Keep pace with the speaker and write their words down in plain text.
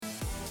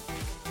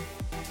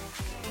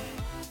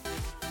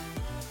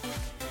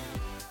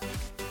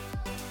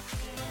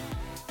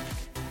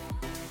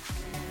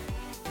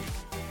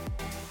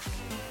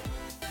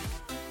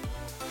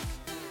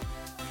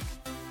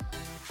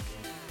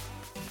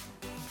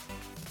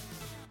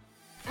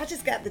I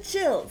just got the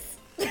chills.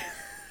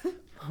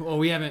 Well,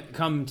 we haven't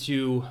come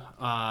to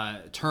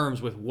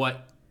terms with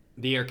what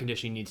the air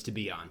conditioning needs to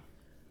be on,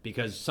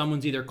 because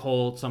someone's either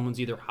cold, someone's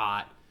either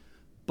hot.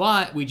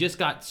 But we just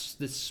got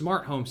this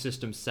smart home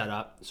system set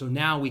up, so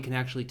now we can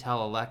actually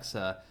tell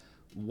Alexa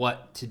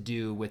what to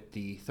do with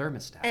the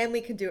thermostat. And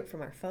we can do it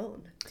from our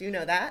phone. Do you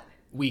know that?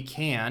 We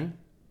can,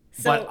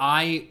 So- but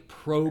I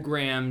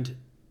programmed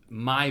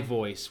my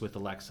voice with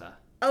Alexa.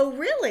 Oh,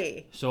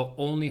 really? So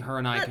only her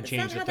and I can Is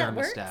change that the how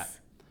that thermostat. works?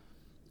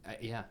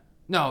 Yeah.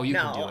 No, you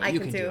No, can do it. I You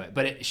can can do do it. it.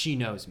 But she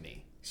knows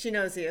me. She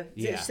knows you.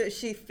 Yeah. So is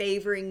she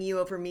favoring you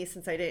over me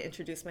since I didn't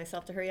introduce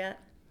myself to her yet?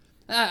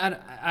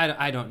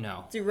 I don't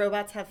know. Do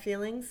robots have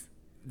feelings?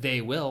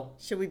 They will.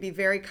 Should we be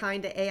very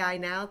kind to AI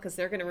now? Because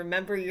they're going to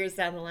remember years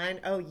down the line.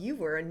 Oh, you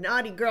were a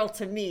naughty girl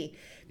to me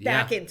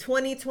back Yeah. in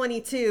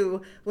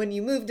 2022 when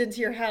you moved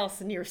into your house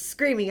and you were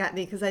screaming at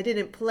me because I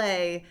didn't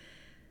play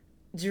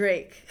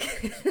Drake.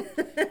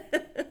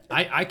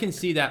 I can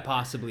see that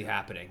possibly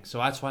happening. So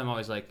that's why I'm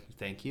always like,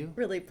 thank you.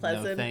 Really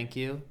pleasant. No, thank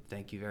you.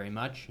 Thank you very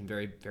much. And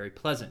very, very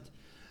pleasant.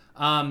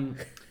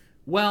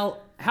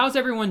 Well, how's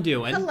everyone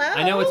doing? Hello?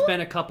 I know it's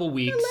been a couple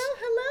weeks.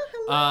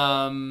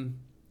 Hello.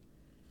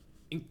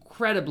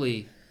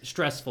 Incredibly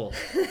stressful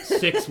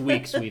 6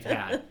 weeks we've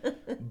had.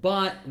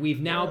 But we've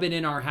now been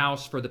in our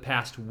house for the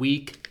past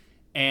week,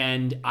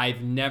 and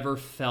I've never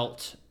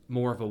felt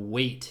more of a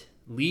weight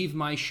leave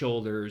my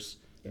shoulders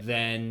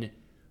than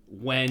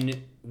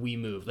when we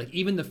moved. Like,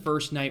 even the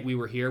first night we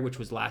were here, which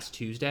was last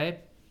Tuesday,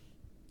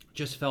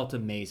 just felt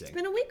amazing. It's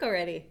been a week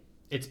already.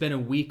 It's been a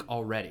week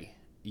already.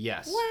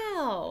 Yes.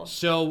 Wow.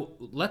 So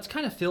let's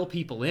kind of fill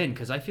people in,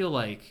 because I feel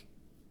like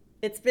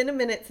It's been a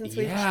minute since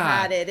we've Yeah.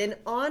 chatted. And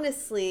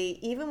honestly,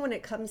 even when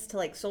it comes to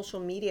like social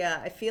media,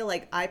 I feel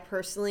like I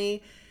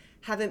personally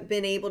haven't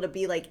been able to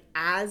be like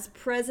as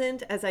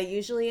present as I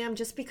usually am,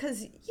 just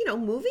because, you know,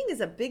 moving is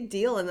a big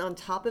deal. And on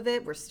top of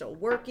it, we're still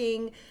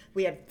working.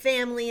 We had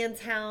family in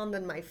town.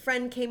 Then my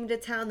friend came into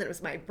town. Then it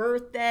was my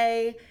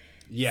birthday.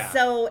 Yeah.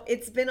 So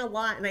it's been a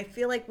lot. And I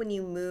feel like when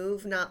you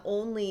move, not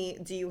only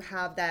do you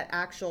have that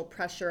actual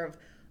pressure of,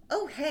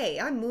 oh, hey,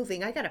 I'm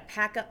moving. I got to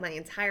pack up my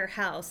entire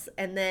house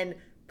and then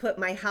put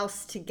my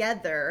house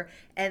together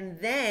and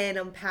then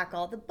unpack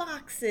all the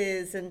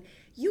boxes. And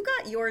you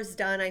got yours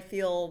done, I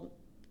feel,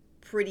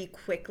 pretty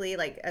quickly,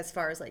 like as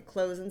far as like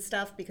clothes and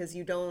stuff, because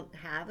you don't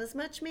have as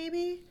much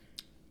maybe.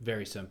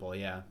 Very simple,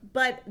 yeah.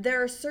 But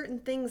there are certain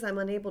things I'm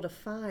unable to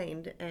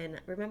find.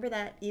 And remember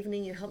that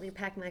evening you helped me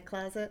pack my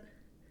closet?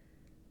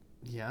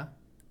 Yeah.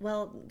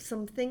 Well,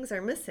 some things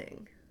are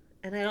missing,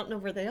 and I don't know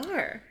where they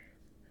are,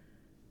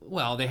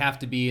 Well, they have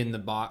to be in the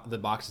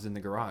boxes in the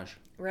garage.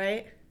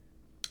 right?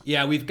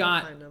 Yeah, we've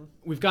got find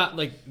 'em.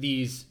 like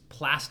these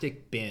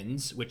plastic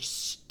bins which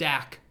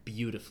stack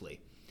beautifully.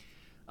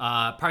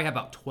 Probably have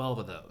about 12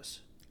 of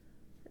those.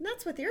 And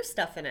that's with your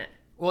stuff in it.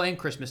 Well, and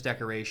Christmas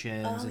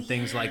decorations Oh, and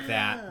things like yeah.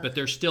 that. But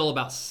there's still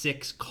about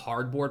 6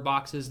 cardboard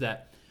boxes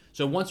that.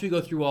 So once we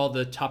go through all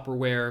the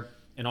Tupperware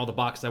and all the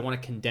boxes, I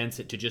want to condense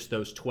it to just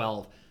those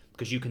 12,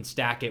 because you can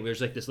stack it.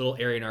 There's like this little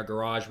area in our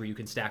garage where you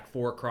can stack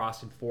 4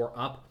 across and 4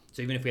 up.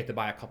 So even if we have to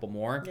buy a couple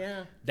more,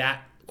 Yeah.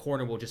 that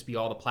corner will just be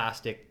all the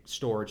plastic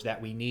storage that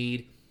we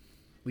need.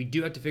 We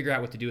do have to figure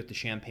out what to do with the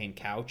champagne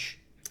couch.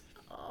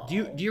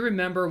 Do you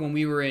remember when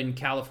we were in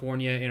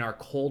California in our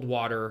cold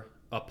water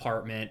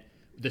apartment,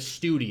 the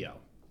studio,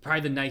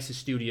 probably the nicest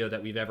studio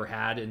that we've ever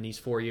had in these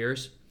 4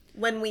 years?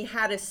 When we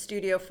had a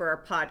studio for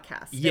our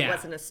podcast, Yeah. it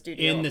wasn't a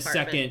studio in the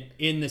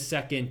apartment.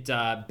 second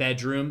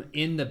bedroom,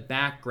 in the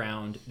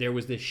background, there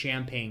was this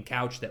champagne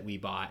couch that we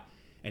bought,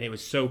 and it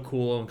was so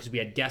cool because we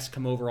had guests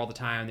come over all the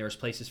time. There was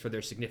places for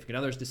their significant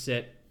others to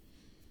sit,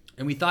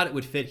 and we thought it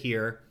would fit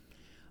here.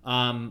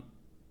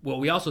 Well,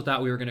 we also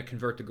thought we were going to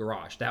convert the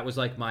garage. That was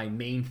like my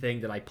main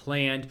thing that I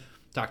planned.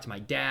 Talked to my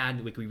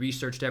dad. We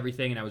researched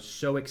everything, and I was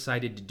so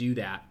excited to do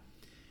that.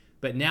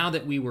 But now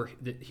that we were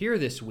here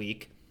this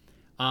week,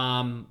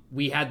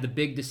 we had the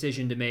big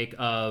decision to make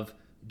of,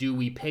 do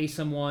we pay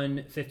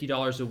someone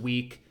 $50 a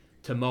week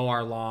to mow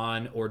our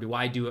lawn, or do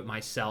I do it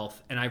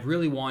myself? And I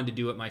really wanted to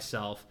do it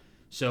myself,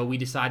 so we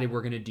decided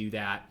we're going to do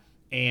that.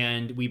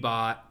 And we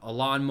bought a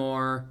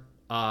lawnmower,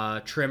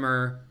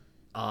 trimmer,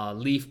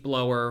 leaf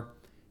blower,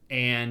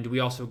 and we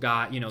also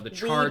got, the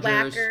chargers.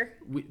 whacker.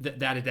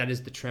 That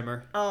is the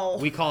trimmer. Oh.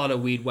 We call it a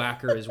weed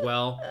whacker as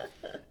well.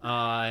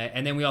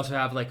 And then we also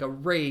have like a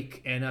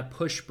rake and a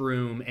push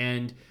broom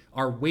and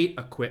our weight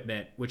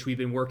equipment, which we've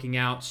been working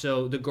out.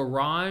 So the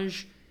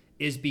garage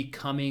is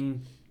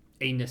becoming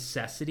a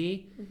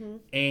necessity. Mm-hmm.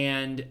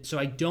 And so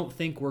I don't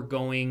think we're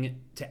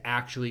going to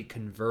actually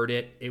convert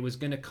it. It was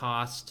going to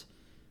cost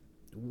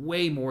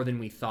way more than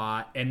we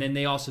thought. And then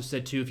they also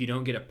said too, if you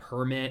don't get a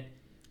permit,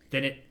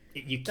 then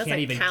you Doesn't can't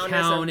even count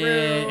as a count it.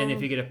 room. And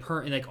if you get a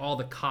permit, like all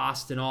the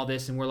cost and all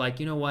this, and we're like,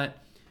 you know what?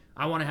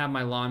 I want to have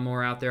my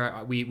lawnmower out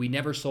there. We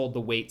never sold the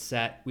weight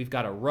set. We've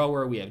got a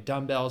rower. We have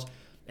dumbbells.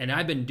 And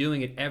I've been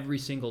doing it every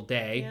single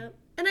day. Yep.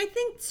 And I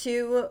think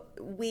too,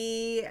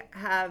 we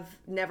have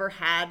never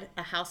had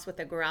a house with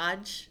a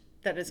garage.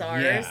 that is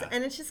ours. Yeah.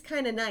 And it's just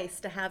kind of nice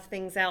to have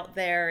things out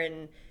there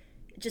and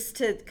just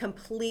to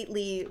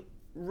completely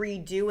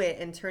redo it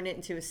and turn it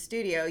into a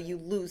studio. You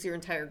lose your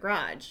entire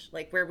garage.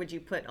 Like, where would you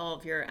put all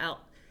of your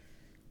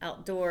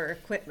outdoor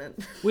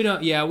equipment? We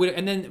don't, yeah.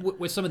 And then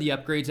with some of the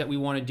upgrades that we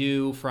want to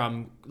do,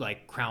 from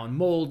like crown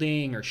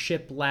molding or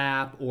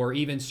shiplap, or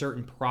even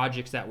certain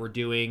projects that we're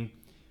doing,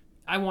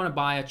 I want to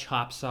buy a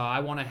chop saw.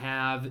 I want to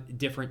have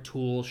different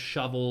tools,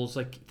 shovels,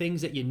 like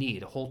things that you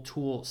need, a whole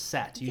tool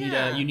set. You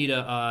need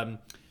an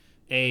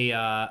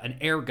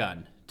air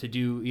gun to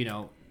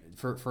do,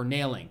 for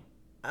nailing.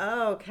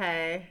 Oh,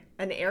 okay.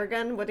 An air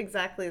gun? What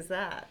exactly is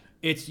that?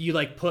 It's, you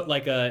like put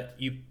like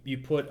you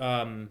put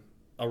a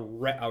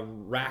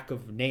rack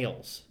of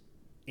nails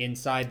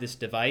inside this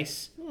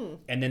device,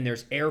 and then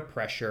there's air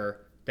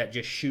pressure that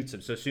just shoots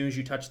them. So as soon as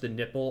you touch the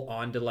nipple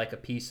onto like a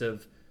piece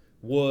of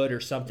wood or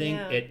something,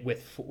 it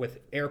with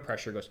air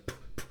pressure goes,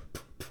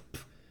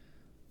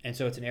 and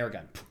so it's an air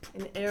gun.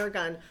 An air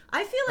gun.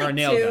 I feel like or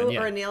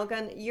a nail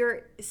gun.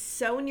 You're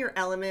so in your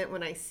element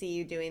when I see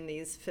you doing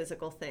these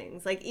physical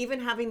things. Like,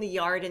 even having the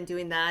yard and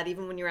doing that,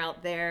 even when you're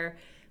out there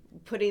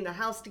putting the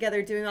house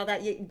together, doing all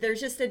that, there's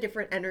just a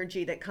different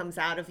energy that comes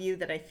out of you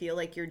that I feel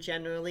like you're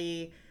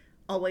generally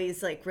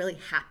always like really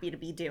happy to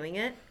be doing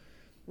it.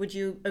 Would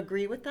you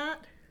agree with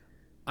that?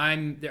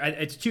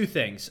 It's two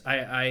things.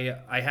 I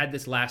had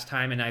this last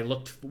time,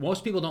 and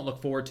most people don't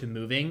look forward to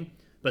moving,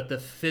 but the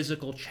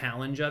physical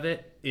challenge of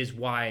it is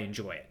why I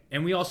enjoy it.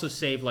 And we also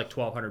saved like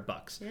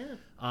 $1,200.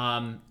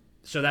 Yeah.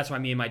 So that's why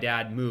me and my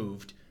dad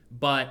moved.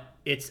 But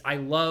I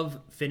love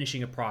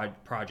finishing a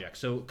project.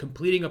 So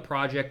completing a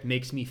project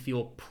makes me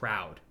feel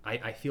proud.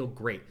 I feel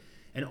great.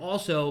 And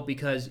also,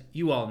 because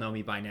you all know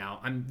me by now,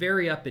 I'm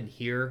very up in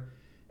here.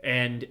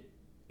 And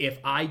if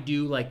I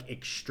do like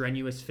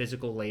extraneous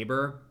physical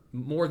labor,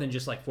 more than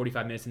just like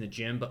 45 minutes in the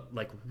gym, but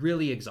like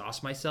really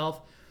exhaust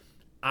myself,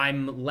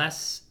 I'm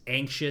less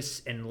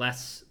anxious and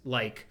less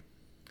like,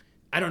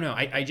 I don't know.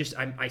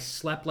 I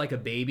slept like a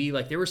baby.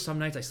 Like, there were some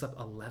nights I slept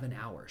 11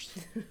 hours.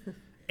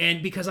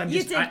 And because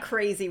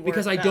crazy work.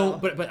 Because I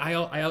don't, but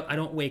I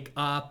don't wake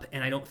up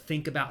and I don't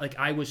think about, like,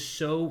 I was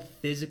so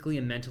physically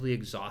and mentally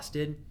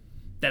exhausted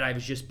that I've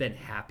just been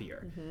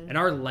happier. Mm-hmm. And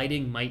our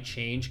lighting might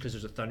change because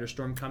there's a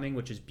thunderstorm coming,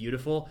 which is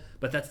beautiful.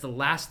 But that's the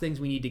last things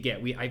we need to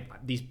get. We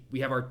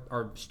have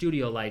our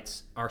studio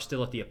lights are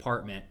still at the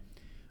apartment,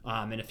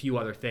 and a few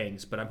other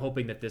things. But I'm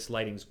hoping that this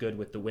lighting's good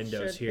with the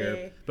windows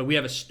here. But we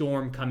have a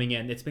storm coming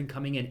in. It's been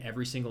coming in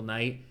every single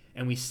night.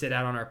 And we sit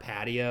out on our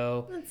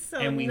patio,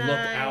 and we look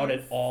out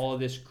at all of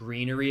this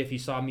greenery. If you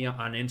saw me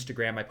on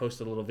Instagram, I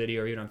posted a little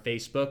video, or even on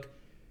Facebook.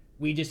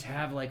 We just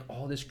have like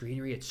all this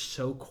greenery. It's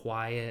so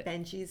quiet.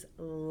 Benji's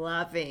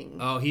loving.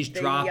 Oh, he's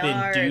dropping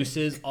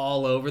deuces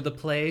all over the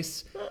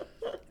place.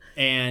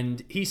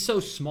 And he's so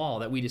small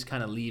that we just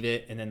kind of leave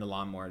it, and then the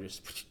lawnmower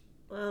just...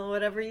 Well,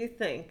 whatever you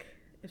think.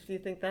 If you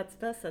think that's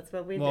best, that's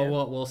what we do.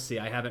 Well, we'll see.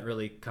 I haven't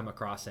really come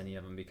across any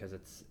of them because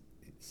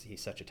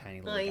he's such a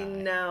tiny little guy. I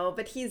know,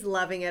 but he's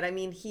loving it. I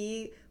mean,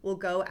 he will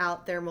go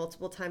out there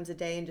multiple times a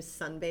day and just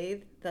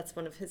sunbathe. That's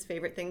one of his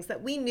favorite things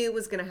that we knew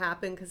was going to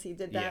happen because he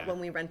did that when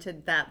we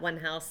rented that one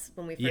house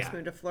when we first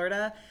moved to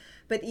Florida.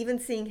 But even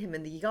seeing him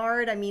in the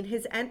yard, I mean,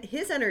 his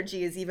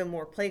energy is even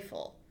more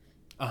playful.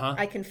 Uh-huh.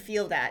 I can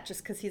feel that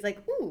just because he's like,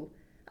 ooh,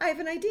 I have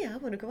an idea. I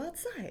want to go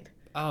outside.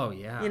 Oh,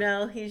 yeah. You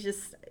know, he's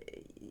just,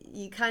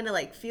 you kind of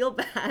like feel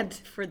bad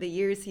for the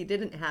years he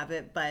didn't have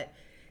it, but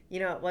you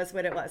know, it was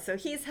what it was. So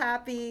he's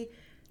happy,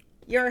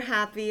 you're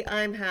happy,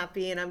 I'm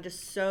happy, and I'm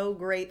just so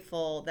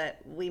grateful that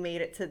we made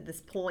it to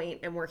this point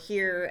and we're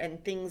here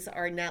and things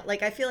are now,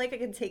 like, I feel like I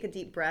can take a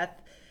deep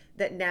breath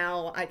that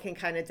now I can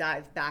kind of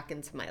dive back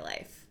into my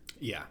life.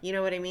 Yeah. You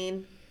know what I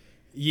mean?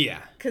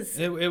 Yeah. Because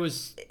it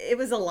was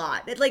a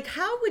lot. Like,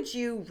 how would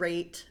you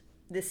rate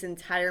this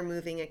entire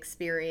moving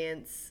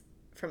experience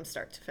from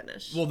start to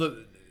finish? Well,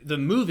 the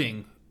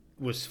moving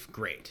was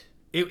great.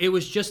 It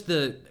was just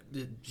the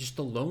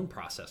loan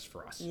process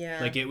for us. Yeah.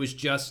 Like, it was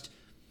just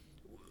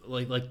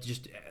like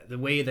just the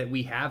way that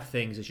we have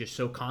things is just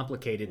so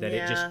complicated that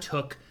it just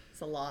took.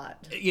 It's a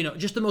lot. You know,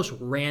 just the most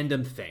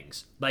random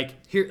things.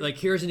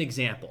 Here's an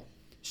example.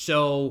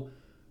 So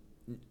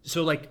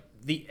like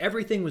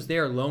everything was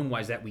there loan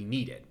wise that we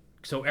needed.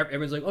 So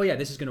everyone's like, oh yeah,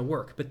 this is gonna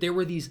work. But there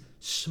were these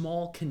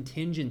small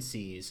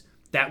contingencies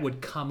that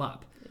would come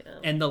up. Yeah.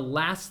 And the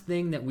last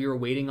thing that we were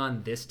waiting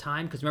on this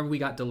time, because remember we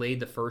got delayed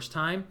the first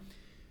time.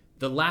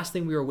 The last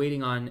thing we were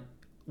waiting on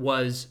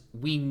was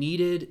we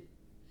needed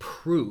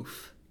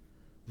proof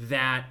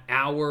that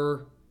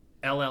our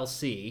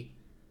LLC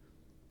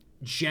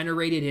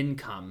generated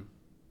income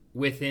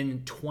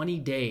within 20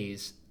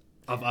 days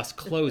of us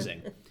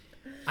closing.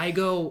 I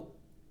go,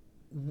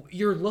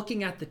 you're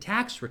looking at the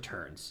tax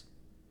returns.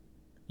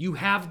 You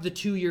have the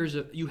 2 years,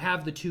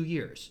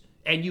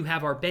 and you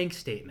have our bank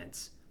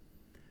statements.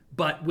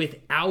 But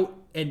without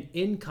an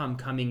income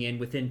coming in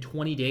within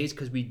 20 days,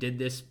 because we did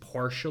this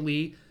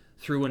partially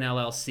through an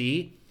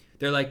LLC,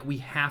 they're like, we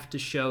have to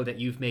show that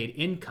you've made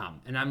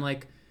income. And I'm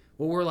like,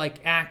 well, we're like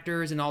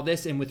actors and all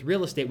this, and with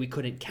real estate we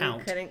couldn't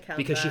count,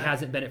 because she that.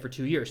 hasn't been it for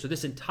 2 years. So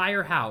this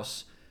entire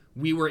house,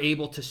 we were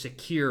able to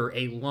secure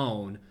a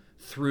loan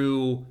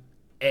through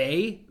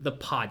the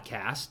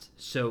podcast.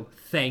 So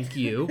thank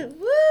you.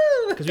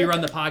 Woo! Because we run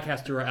the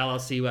podcast through our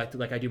LLC,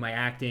 like I do my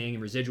acting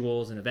and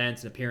residuals and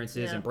events and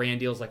appearances and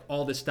brand deals, like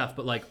all this stuff.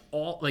 But like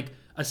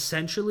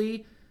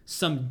essentially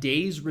some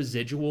days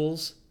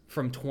residuals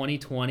from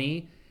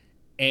 2020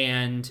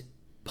 and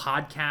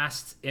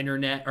podcasts,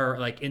 internet, or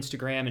like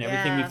Instagram and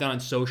everything we've done on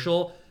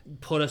social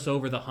put us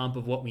over the hump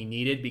of what we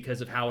needed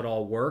because of how it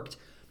all worked.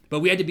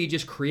 But we had to be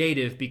just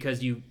creative,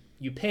 because you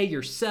pay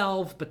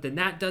yourself, but then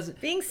that doesn't...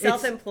 Being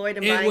self-employed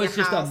and buying a house, it was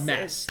just a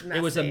mess.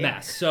 It was a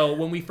mess. So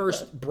when we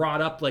first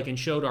brought up and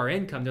showed our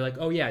income, they're like,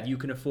 oh yeah, you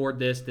can afford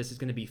this. This is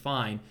going to be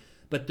fine.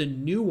 But the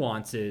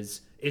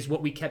nuances is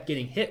what we kept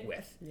getting hit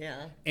with.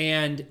 Yeah.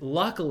 And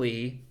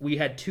luckily, we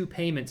had 2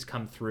 payments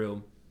come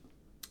through.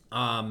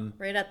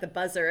 Right at the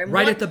buzzer. And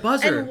at the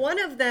buzzer. And one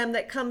of them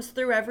that comes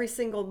through every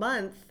single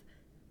month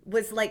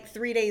was like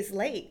 3 days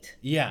late.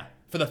 Yeah,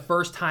 for the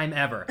first time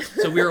ever.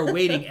 So we were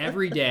waiting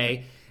every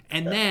day.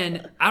 And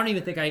then I don't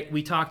even think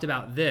we talked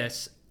about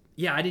this.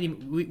 Yeah, I didn't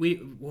even we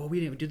didn't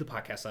even do the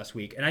podcast last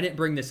week, and I didn't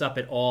bring this up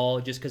at all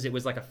just because it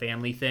was like a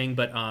family thing.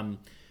 But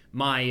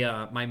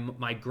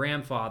my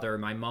grandfather,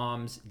 my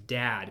mom's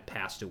dad,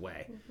 passed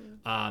away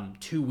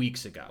 2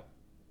 weeks ago.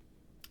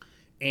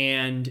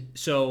 And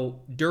so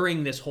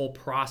during this whole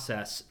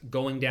process,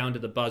 going down to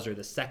the buzzer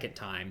the second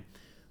time,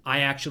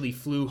 I actually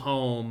flew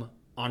home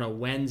on a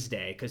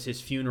Wednesday because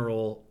his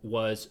funeral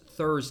was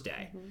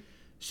Thursday. Mm-hmm.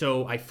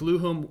 So I flew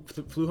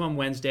home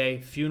Wednesday,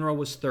 funeral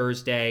was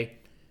Thursday.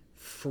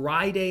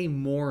 Friday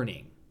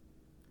morning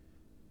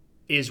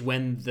is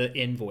when the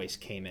invoice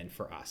came in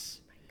for us.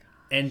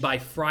 And by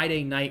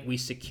Friday night, we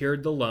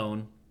secured the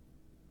loan.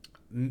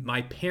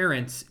 My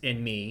parents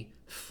and me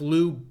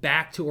flew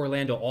back to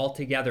Orlando all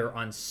together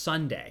on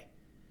Sunday.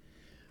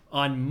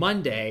 On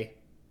Monday,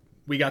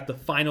 we got the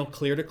final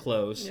clear to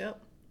close. Yep.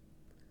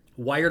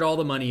 Wired all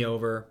the money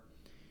over.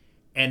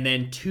 And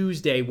then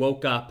Tuesday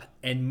woke up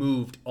and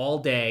moved all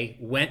day,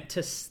 went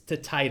to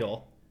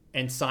title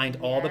and signed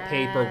all the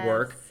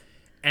paperwork.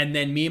 And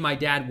then me and my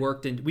dad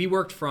we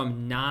worked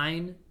from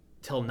 9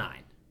 till 9.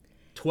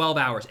 12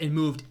 hours and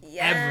moved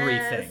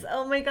everything.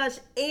 Oh my gosh.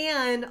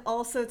 And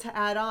also to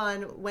add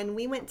on, when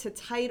we went to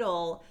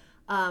title,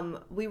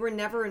 we were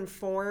never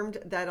informed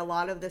that a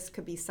lot of this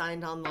could be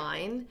signed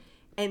online.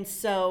 And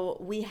so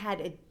we had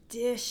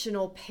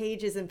additional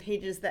pages and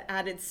pages that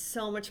added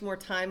so much more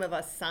time of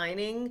us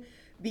signing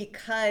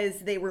because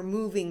they were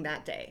moving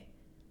that day.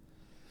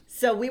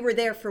 So we were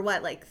there for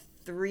what, like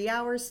 3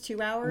 hours, 2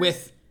 hours?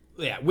 With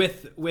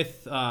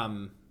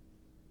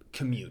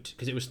commute,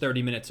 because it was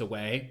 30 minutes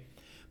away.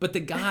 But the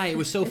guy, it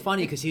was so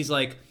funny because he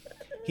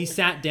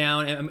sat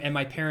down and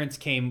my parents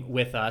came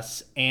with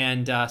us,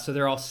 and so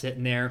they're all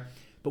sitting there.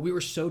 But we were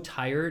so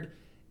tired,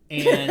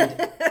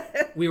 and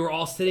we were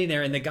all sitting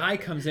there, and the guy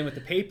comes in with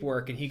the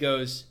paperwork, and he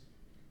goes,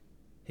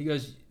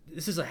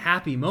 "This is a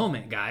happy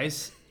moment,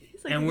 guys."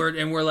 Like, and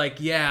we're like,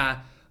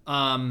 yeah,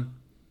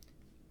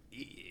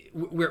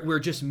 we're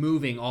just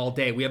moving all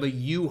day. We have a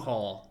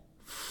U-Haul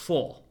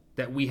full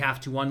that we have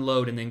to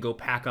unload and then go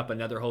pack up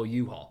another whole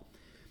U-Haul.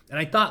 And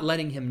I thought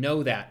letting him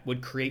know that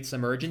would create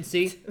some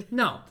urgency.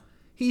 No,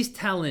 he's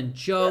telling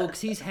jokes,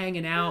 he's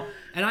hanging out,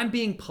 and I'm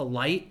being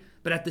polite.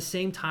 But at the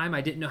same time,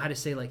 I didn't know how to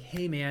say, like,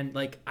 hey man,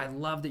 like, I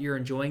love that you're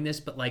enjoying this,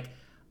 but like,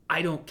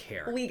 I don't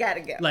care. We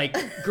gotta go. Like,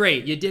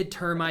 great, you did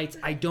termites.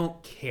 I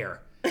don't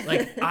care.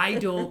 Like, I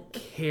don't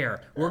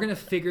care. We're gonna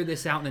figure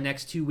this out in the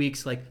next 2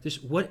 weeks. Like,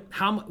 just what's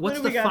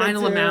the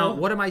final amount?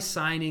 What am I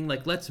signing?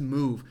 Like, let's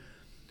move.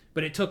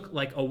 But it took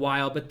like a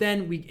while. But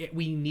then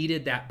we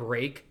needed that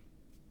break.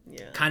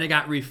 Yeah. Kind of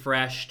got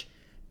refreshed,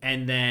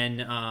 and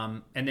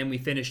then we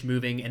finished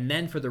moving. And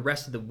then for the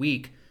rest of the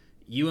week,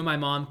 you and my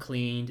mom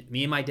cleaned.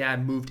 Me and my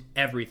dad moved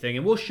everything.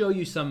 And we'll show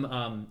you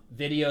some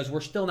videos.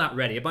 We're still not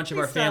ready. A bunch of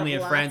our family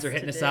and friends are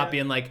hitting us up,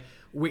 being like,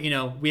 we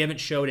haven't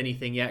showed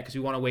anything yet because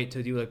we want to wait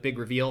to do a big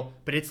reveal.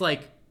 But it's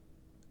like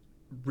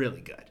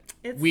really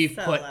good. We've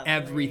put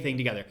everything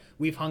together.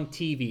 We've hung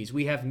TVs.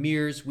 We have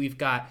mirrors. We've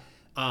got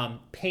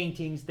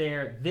paintings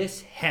there.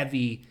 This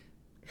heavy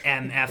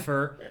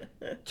MFer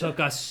took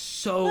us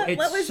so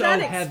what was so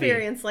that heavy.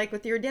 Experience like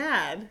with your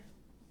dad?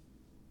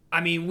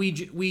 I mean,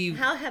 we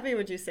how heavy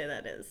would you say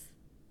that is?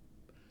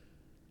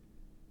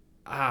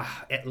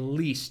 At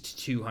least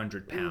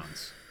 200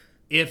 pounds,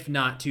 if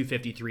not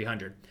 250,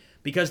 300.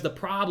 Because the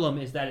problem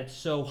is that it's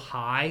so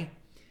high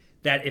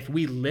that if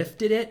we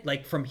lifted it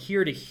like from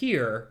here to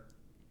here,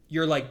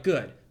 you're like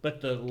good,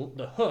 but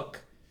the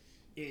hook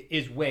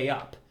is way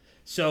up.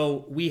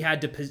 So we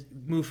had to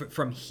move it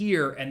from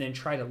here and then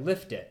try to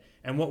lift it.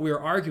 And what we were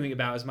arguing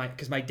about is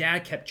because my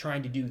dad kept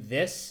trying to do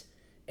this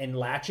and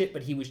latch it,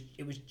 but it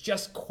was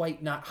just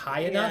quite not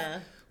high enough. Yeah.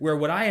 Where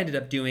what I ended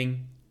up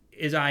doing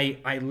is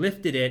I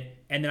lifted it,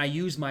 and then I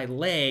used my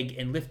leg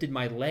and lifted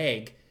my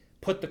leg,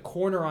 put the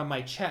corner on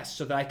my chest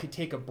so that I could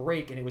take a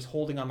break, and it was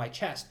holding on my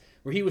chest,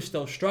 where he was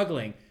still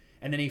struggling.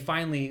 And then he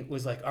finally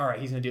was like, all right,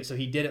 he's going to do it. So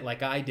he did it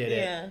like I did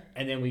it. Yeah.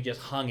 And then we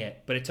just hung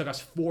it. But it took us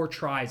 4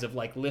 tries of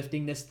like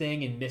lifting this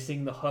thing and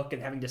missing the hook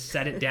and having to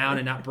set it down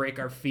and not break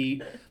our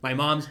feet. My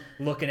mom's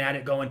looking at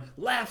it going,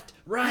 left,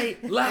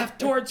 right,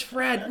 left, towards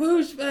Fred.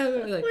 Who's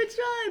like, Which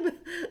one?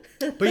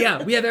 but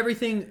yeah, we have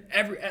everything,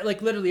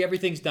 like literally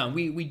everything's done.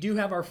 We do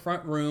have our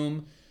front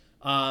room,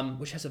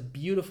 which has a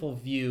beautiful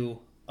view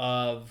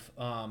of,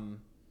 man,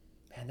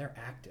 they're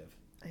active.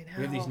 I know.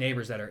 We have these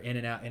neighbors that are in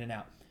and out, in and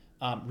out.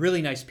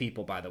 Really nice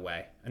people, by the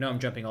way. I know I'm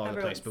jumping all over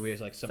the place, but we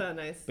have like some. So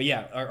nice. But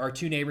yeah, our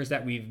 2 neighbors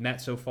that we've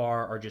met so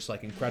far are just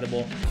like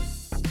incredible.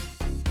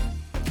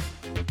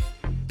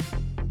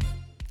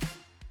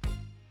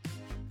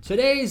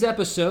 Today's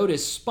episode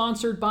is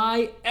sponsored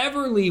by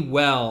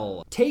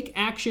Everlywell. Take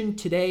action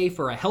today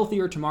for a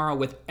healthier tomorrow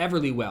with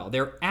Everlywell.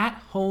 Their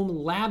at-home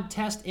lab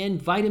test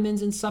and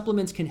vitamins and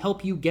supplements can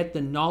help you get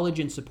the knowledge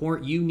and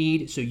support you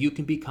need so you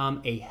can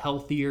become a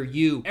healthier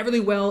you.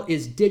 Everlywell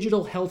is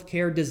digital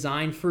healthcare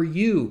designed for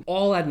you,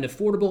 all at an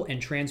affordable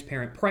and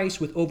transparent price.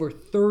 With over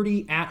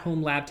 30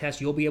 at-home lab tests,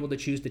 you'll be able to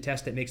choose the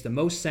test that makes the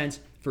most sense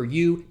for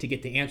you to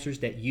get the answers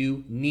that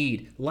you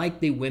need, like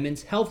the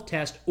women's health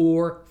test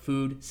or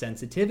food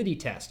sensitivity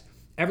test.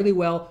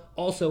 Everlywell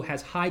also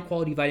has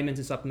high-quality vitamins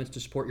and supplements to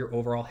support your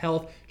overall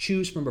health.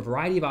 Choose from a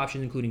variety of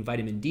options, including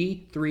vitamin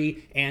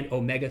D3 and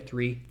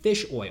omega-3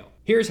 fish oil.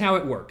 Here's how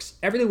it works.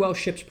 Everlywell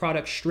ships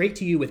products straight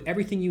to you with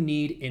everything you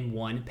need in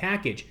one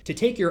package. To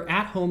take your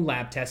at-home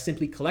lab test,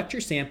 simply collect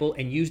your sample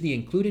and use the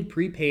included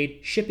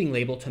prepaid shipping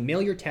label to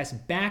mail your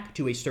test back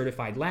to a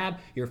certified lab.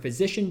 Your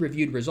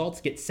physician-reviewed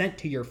results get sent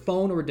to your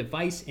phone or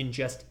device in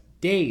just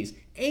days.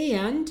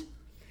 And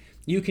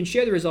you can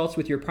share the results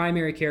with your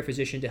primary care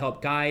physician to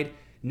help guide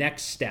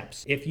next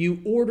steps. If you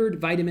ordered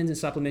vitamins and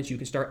supplements, you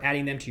can start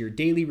adding them to your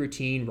daily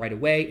routine right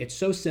away. It's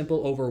so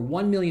simple. Over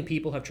 1 million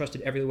people have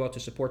trusted Everlywell to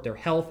support their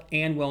health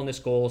and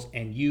wellness goals,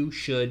 and you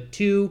should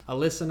too.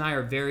 Alyssa and I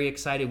are very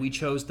excited. We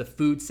chose the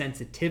food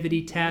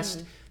sensitivity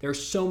test. There are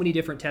so many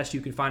different tests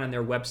you can find on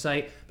their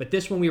website, but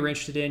this one we were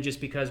interested in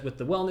just because with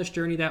the wellness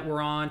journey that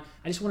we're on,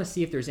 I just want to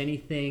see if there's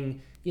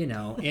anything, you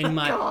know, in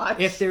my,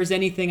 if there's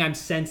anything I'm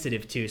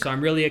sensitive to. So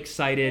I'm really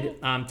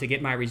excited to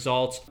get my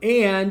results.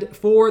 And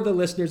for the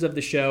listeners of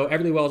the show,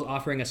 Everlywell is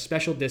offering a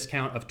special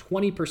discount of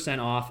 20%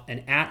 off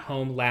an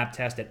at-home lab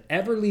test at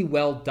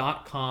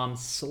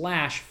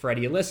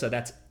everlywell.com/FreddieAlyssa.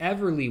 That's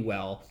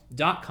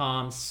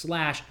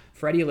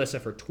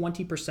everlywell.com/FreddieAlyssa for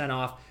 20%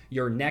 off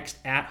your next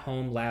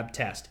at-home lab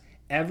test.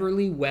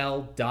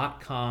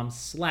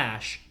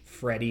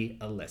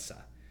 everlywell.com/FreddieAlyssa.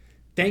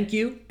 Thank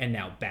you, and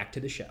now back to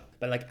the show.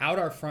 But like out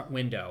our front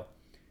window,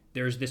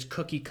 there's this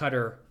cookie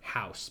cutter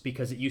house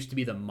because it used to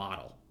be the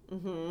model.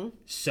 Mm-hmm.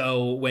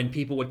 So when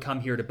people would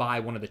come here to buy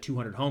one of the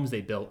 200 homes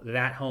they built,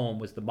 that home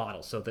was the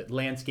model. So the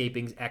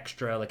landscaping's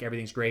extra, like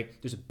everything's great.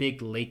 There's a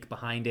big lake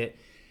behind it.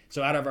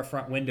 So out of our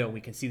front window,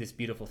 we can see this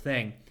beautiful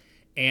thing.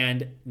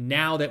 And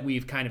now that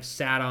we've kind of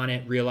sat on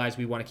it, realized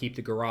we want to keep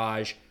the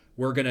garage,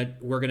 we're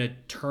gonna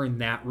turn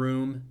that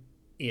room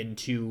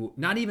into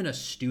not even a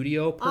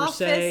studio per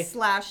se.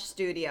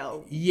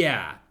 Office/studio.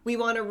 Yeah. We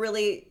want to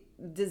really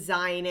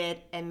design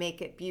it and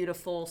make it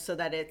beautiful so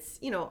that it's,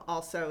 you know,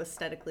 also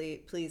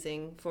aesthetically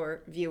pleasing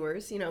for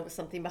viewers, you know, with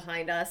something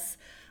behind us.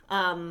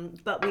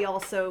 But we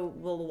also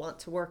will want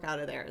to work out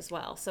of there as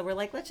well. So we're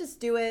like, let's just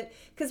do it.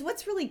 Because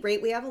what's really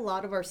great, we have a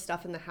lot of our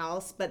stuff in the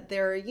house, but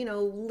there are, you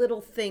know,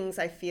 little things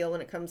I feel when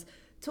it comes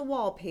to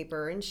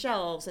wallpaper and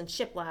shelves and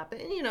shiplap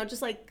and, you know,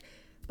 just like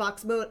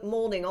box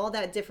molding, all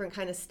that different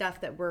kind of stuff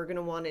that we're going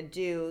to want to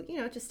do. You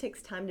know, it just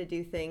takes time to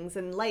do things,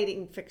 and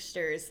lighting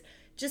fixtures,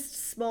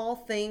 just small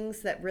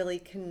things that really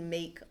can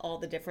make all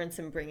the difference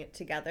and bring it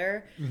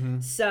together. Mm-hmm.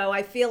 So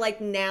I feel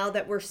like now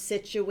that we're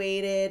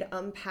situated,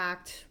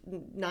 unpacked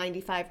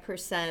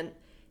 95%,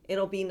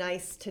 it'll be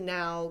nice to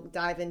now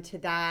dive into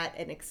that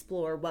and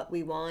explore what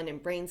we want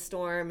and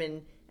brainstorm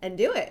and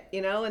do it,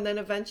 you know, and then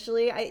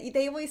eventually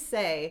they always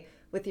say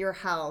with your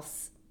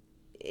house,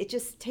 it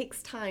just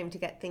takes time to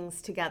get things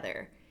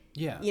together.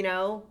 Yeah. You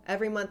know,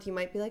 every month you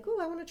might be like, oh,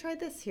 I want to try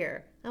this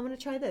here. I want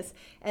to try this.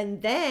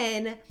 And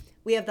then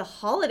we have the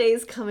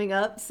holidays coming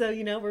up. So,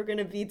 you know, we're going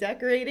to be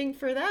decorating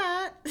for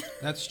that.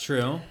 That's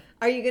true.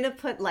 Are you going to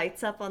put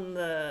lights up on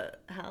the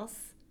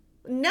house?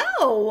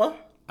 No.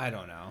 I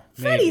don't know.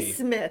 Freddie Maybe.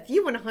 Smith,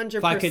 you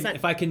 100%.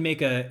 If I can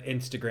make a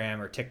Instagram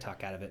or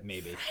TikTok out of it,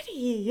 maybe.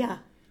 Freddie, yeah.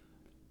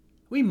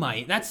 We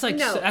might. That's like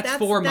No, that's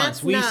 4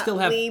 months. We still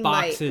have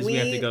boxes we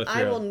have to go through.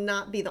 I will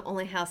not be the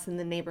only house in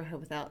the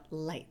neighborhood without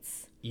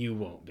lights. You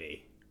won't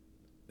be.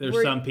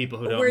 There's some people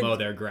who don't mow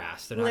their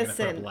grass. They're not going to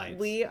put up lights.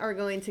 We are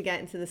going to get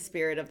into the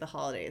spirit of the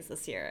holidays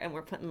this year, and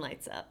we're putting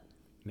lights up.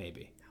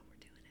 Maybe. No, we're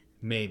doing it.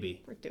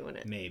 Maybe. We're doing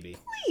it. Maybe.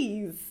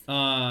 Please.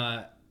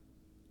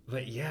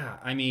 But yeah,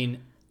 I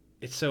mean,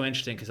 it's so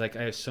interesting because like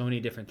I have so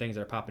many different things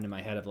that are popping in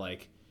my head of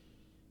like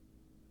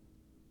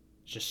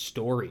just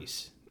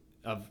stories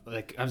of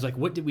like I was like,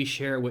 what did we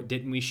share? What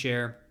didn't we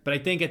share? But I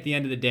think at the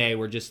end of the day,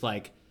 we're just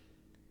like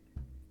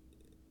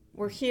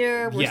we're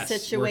here, we're yes,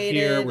 situated.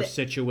 we're here, we're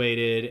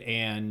situated,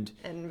 and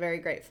very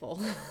grateful.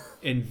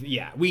 And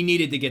yeah, we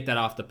needed to get that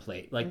off the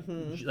plate. Like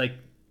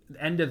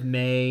end of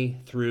May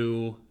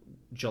through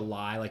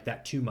July, like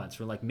that 2 months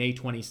from like May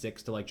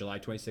 26th to like July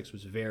 26th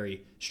was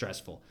very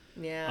stressful.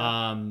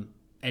 Yeah.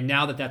 And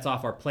now that that's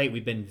off our plate,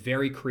 we've been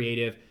very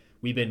creative.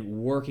 We've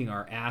been working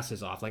our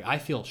asses off. Like I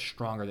feel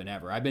stronger than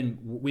ever.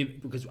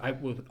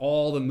 With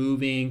all the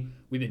moving,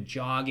 we've been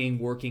jogging,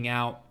 working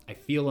out. I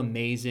feel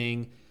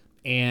amazing.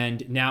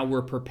 And now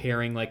we're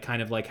preparing like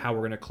kind of like how we're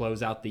going to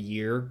close out the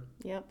year.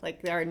 Yep, like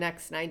our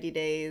next 90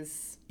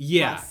 days.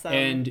 Yeah, plus,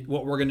 and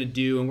what we're going to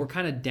do, and we're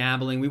kind of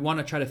dabbling. We want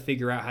to try to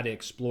figure out how to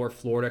explore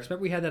Florida. I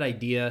remember we had that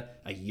idea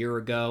a year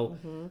ago,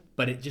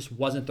 but it just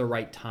wasn't the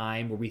right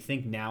time, where we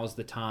think now's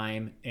the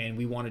time, and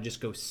we want to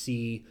just go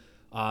see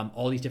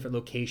all these different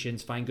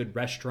locations, find good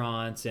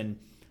restaurants, and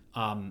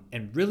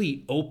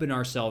really open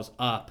ourselves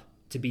up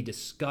to be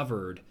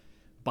discovered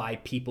by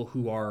people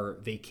who are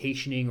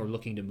vacationing or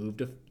looking to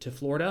move to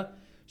Florida,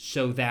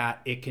 so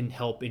that it can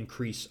help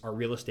increase our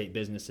real estate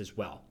business as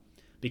well.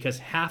 Because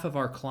half of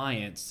our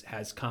clients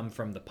has come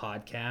from the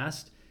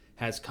podcast,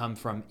 has come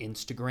from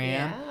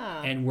Instagram,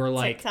 and we're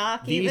like,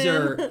 TikTok these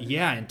even.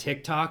 and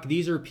TikTok.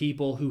 These are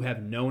people who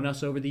have known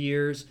us over the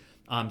years.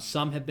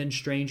 Some have been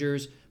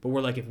strangers, but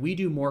we're like, if we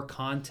do more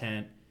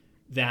content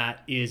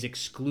that is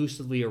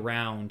exclusively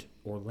around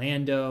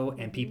Orlando,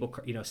 and people,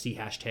 see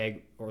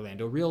hashtag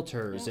Orlando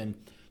Realtors, and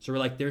so we're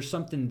like, there's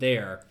something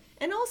there.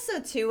 And also,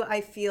 too,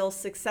 I feel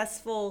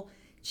successful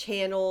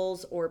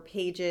channels or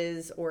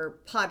pages or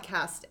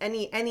podcast,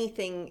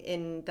 anything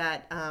in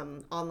that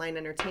online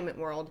entertainment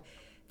world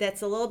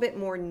that's a little bit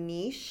more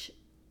niche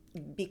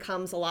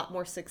becomes a lot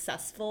more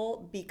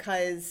successful,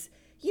 because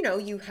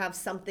you have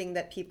something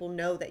that people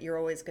know that you're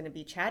always going to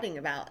be chatting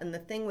about. And the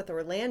thing with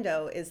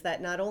Orlando is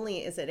that not only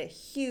is it a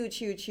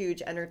huge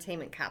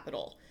entertainment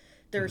capital,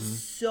 there's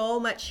so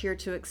much here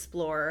to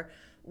explore.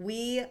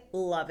 We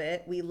love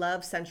it. We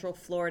love Central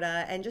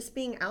Florida, and just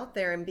being out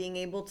there and being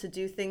able to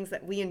do things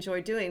that we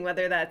enjoy doing,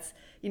 whether that's,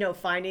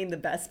 finding the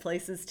best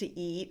places to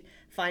eat,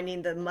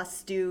 finding the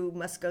must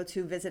go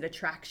to visit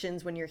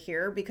attractions when you're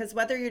here, because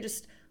whether you're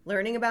just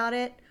learning about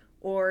it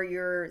or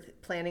you're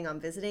planning on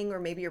visiting, or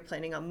maybe you're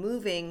planning on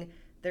moving,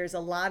 there's a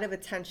lot of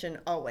attention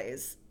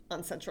always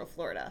on Central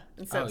Florida.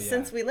 And so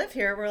since we live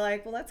here, we're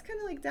like, well, let's kind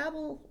of like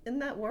dabble in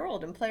that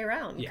world and play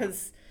around,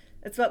 because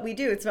it's what we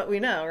do. It's what we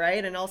know,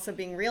 right? And also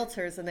being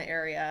realtors in the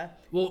area,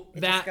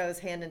 it just goes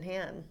hand in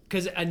hand.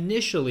 Because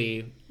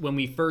initially, when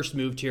we first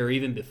moved here,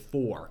 even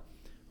before,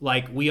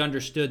 like we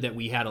understood that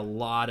we had a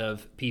lot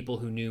of people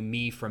who knew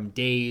me from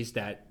Days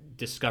that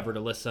discovered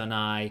Alyssa and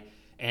I.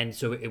 And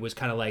so it was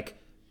kind of like,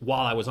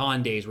 while I was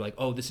on Days, we're like,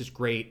 oh, this is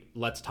great.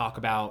 Let's talk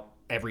about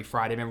every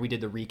Friday. Remember we did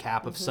the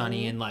recap of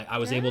Sunny, and like I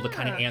was able to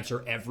kind of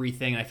answer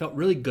everything. And I felt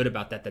really good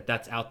about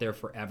that's out there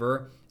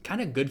forever.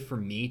 Kind of good for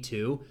me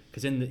too,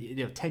 because in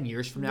the 10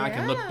 years from now I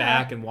can look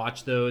back and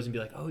watch those and be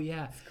like, oh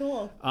yeah, it's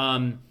cool.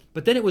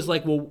 But then it was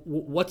like, well,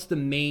 what's the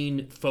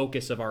main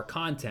focus of our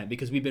content?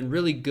 Because we've been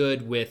really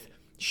good with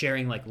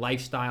sharing like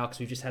lifestyle, because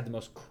we've just had the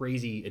most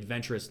crazy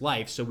adventurous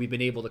life, so we've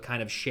been able to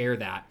kind of share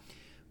that.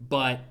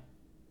 But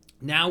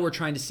now we're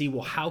trying to see,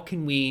 well, how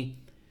can we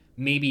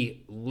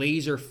maybe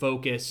laser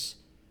focus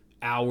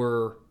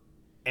our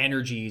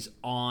energies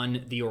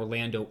on the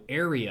Orlando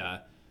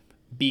area,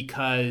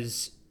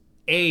 because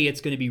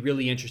it's going to be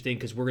really interesting,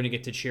 because we're going to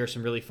get to share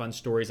some really fun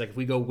stories. Like if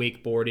we go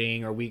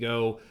wakeboarding, or we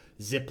go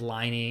zip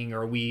lining,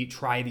 or we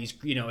try these,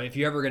 if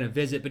you're ever going to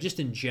visit, but just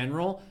in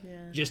general,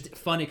 just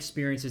fun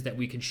experiences that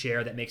we can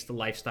share that makes the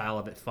lifestyle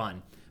of it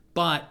fun.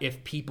 But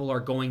if people are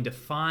going to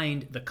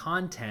find the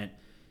content,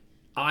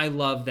 I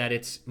love that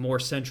it's more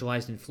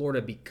centralized in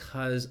Florida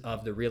because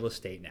of the real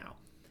estate now.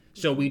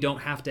 So we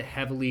don't have to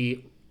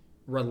heavily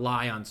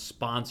rely on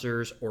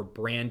sponsors or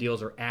brand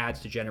deals or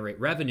ads to generate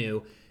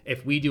revenue.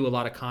 If we do a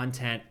lot of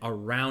content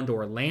around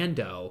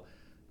Orlando,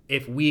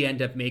 if we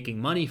end up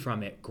making money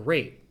from it,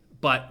 great.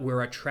 But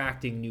we're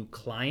attracting new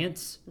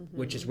clients,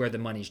 which is where the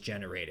money's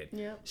generated.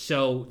 Yep.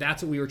 So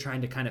that's what we were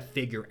trying to kind of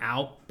figure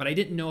out. But I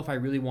didn't know if I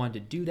really wanted to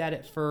do that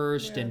at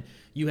first. And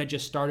you had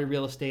just started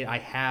real estate. I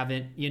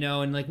haven't,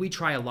 and like we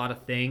try a lot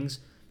of things.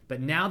 But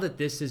now that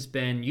this has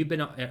been, you've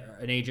been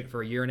an agent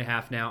for a year and a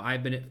half now.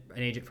 I've been an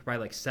agent for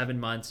probably like 7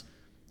 months.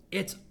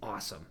 It's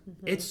awesome.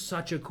 It's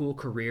such a cool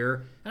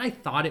career. And I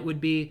thought it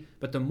would be.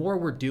 But the more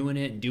we're doing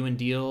it and doing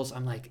deals,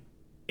 I'm like,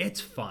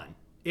 it's fun.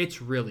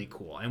 It's really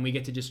cool. And we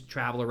get to just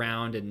travel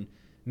around and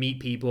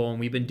meet people. And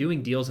we've been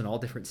doing deals in all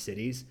different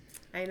cities.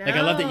 I know. Like,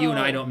 I love that you and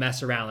I don't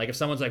mess around. Like, if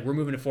someone's like, we're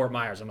moving to Fort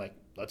Myers, I'm like,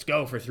 let's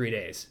go for 3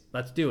 days.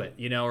 Let's do it.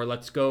 Or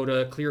let's go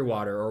to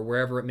Clearwater or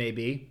wherever it may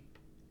be.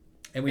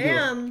 And we do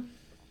it.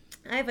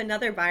 I have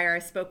another buyer I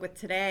spoke with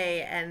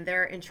today, and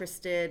they're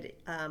interested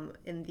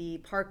in the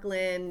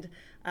Parkland,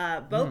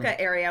 Boca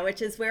area,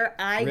 which is where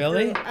I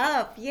grew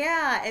up.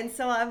 Yeah. And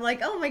so I'm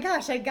like, oh my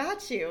gosh, I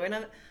got you.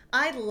 And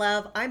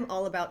I'm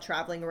all about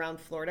traveling around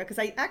Florida, because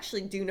I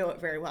actually do know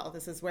it very well.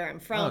 This is where I'm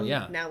from. Oh,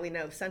 yeah. Now we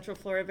know Central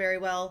Florida very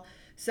well.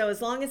 So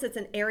as long as it's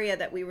an area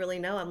that we really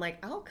know, I'm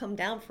like, I'll come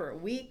down for a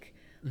week.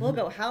 We'll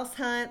go house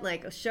hunt,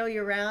 like I'll show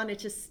you around. I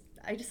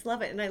just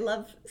love it. And I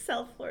love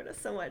South Florida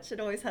so much. It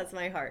always has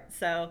my heart.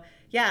 So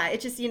yeah, it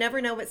just, you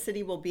never know what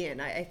city we'll be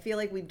in. I feel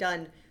like we've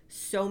done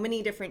so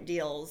many different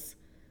deals.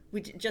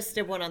 We just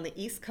did one on the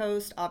East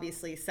Coast,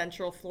 obviously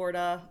Central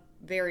Florida,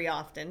 very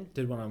often.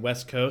 Did one on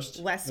West Coast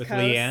West with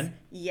Coast. Leanne.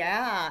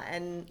 Yeah,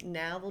 and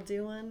now we'll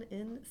do one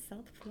in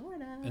South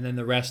Florida. And then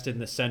the rest in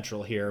the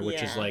Central here,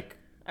 which is like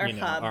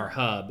our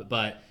hub.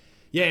 But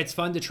yeah, it's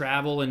fun to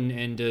travel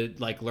and to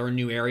like learn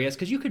new areas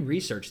because you can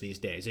research these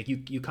days. Like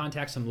you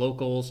contact some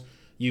locals,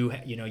 you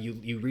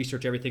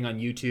research everything on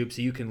YouTube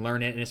so you can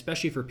learn it, and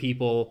especially for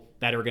people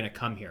that are going to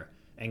come here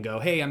and go,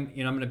 hey, I'm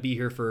going to be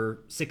here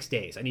for 6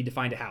 days. I need to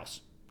find a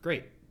house.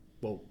 Great.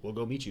 Well, we'll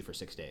go meet you for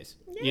 6 days.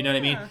 Yeah. You know what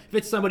I mean? If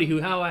it's somebody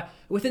who,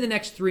 within the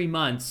next 3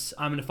 months,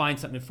 I'm going to find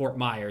something in Fort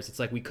Myers, it's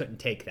like we couldn't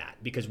take that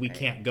because we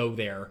can't go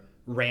there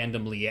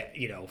randomly,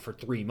 for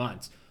 3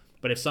 months.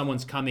 But if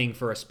someone's coming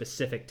for a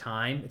specific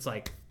time, it's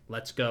like,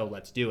 let's go,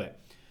 let's do it.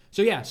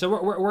 So yeah,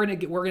 so we're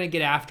gonna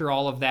get after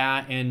all of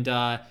that. And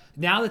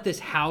now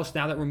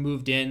that we're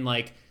moved in,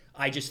 like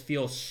I just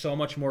feel so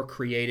much more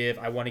creative.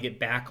 I want to get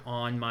back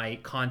on my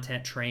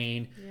content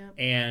train. Yep.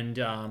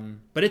 And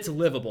but it's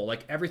livable.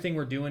 Like everything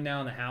we're doing now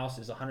in the house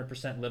is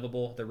 100%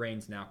 livable. The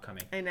rain's now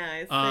coming. I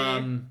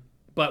know.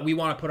 But we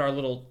want to put our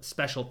little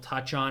special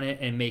touch on it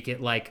and make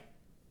it like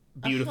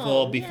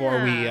beautiful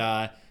before we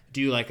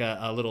do like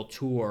a little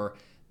tour.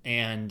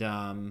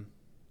 And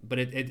but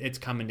it's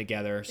coming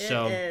together. It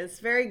is.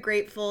 Very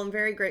grateful. I'm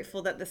very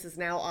grateful that this is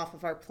now off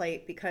of our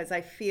plate because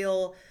I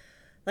feel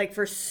like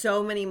for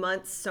so many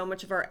months, so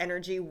much of our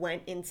energy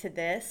went into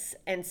this.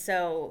 And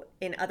so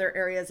in other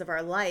areas of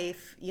our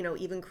life,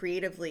 even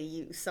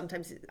creatively,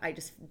 sometimes I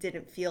just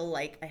didn't feel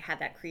like I had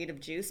that creative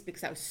juice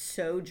because I was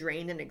so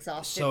drained and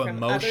exhausted. So from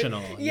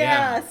emotional.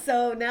 Yeah.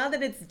 So now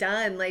that it's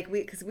done, like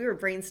because we were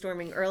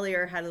brainstorming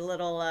earlier, had a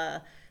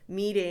little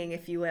meeting,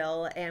 if you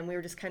will, and we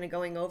were just kind of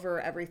going over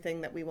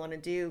everything that we want to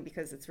do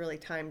because it's really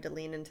time to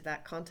lean into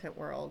that content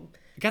world.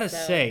 I gotta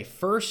say,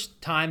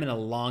 first time in a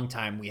long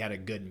time we had a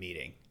good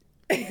meeting.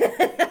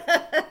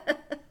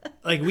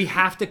 Like we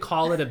have to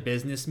call it a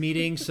business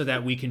meeting so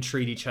that we can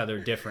treat each other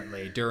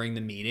differently during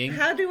the meeting.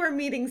 How do our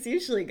meetings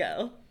usually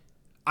go?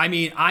 I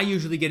mean, I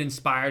usually get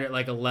inspired at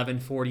like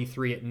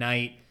 11:43 at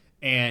night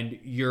and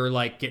you're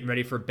like getting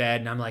ready for bed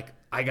and I'm like,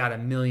 I got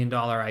 $1 million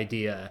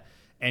idea.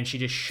 And she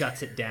just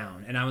shuts it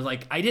down. And I was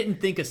like, I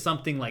didn't think of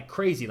something like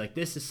crazy. Like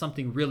this is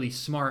something really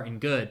smart and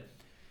good.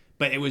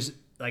 But it was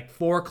like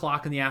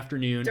 4:00 in the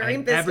afternoon.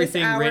 During business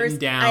everything hours, written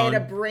down. I had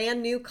a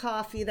brand new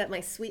coffee that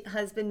my sweet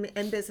husband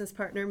and business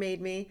partner made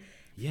me.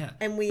 Yeah.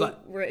 And we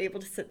were able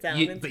to sit down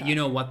and But talk. You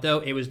know what though?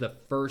 It was the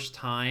first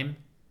time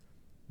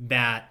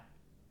that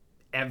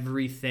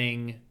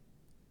everything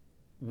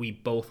we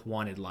both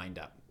wanted lined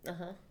up.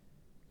 Uh-huh.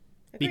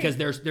 Because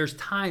there's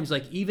times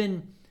like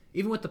even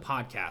with the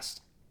podcast,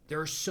 there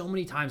are so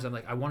many times I'm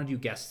like, I want to do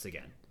guests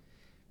again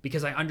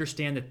because I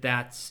understand that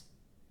that's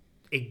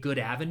a good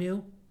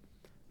avenue,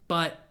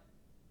 but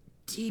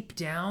deep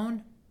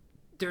down,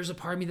 there's a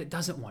part of me that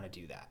doesn't want to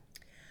do that.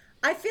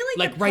 I feel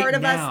like the part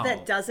of us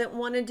that doesn't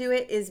want to do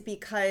it is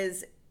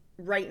because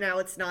right now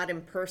it's not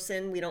in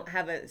person. We don't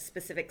have a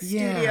specific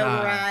studio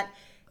we're at.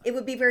 It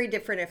would be very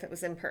different if it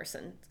was in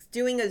person.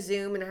 Doing a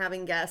Zoom and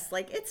having guests,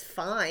 like it's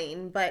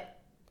fine, but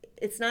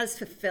it's not as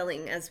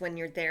fulfilling as when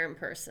you're there in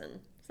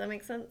person. Does that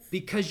make sense?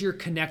 Because you're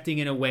connecting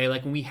in a way,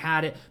 like when we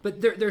had it.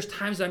 But there's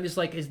times that I'm just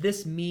like, is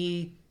this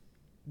me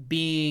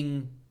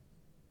being,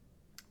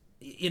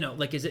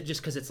 like, is it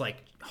just because it's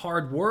like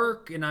hard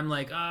work? And I'm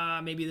like,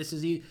 maybe this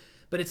is easy.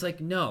 But it's like,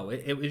 no,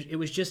 it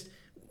was just,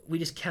 we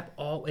just kept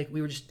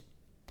we were just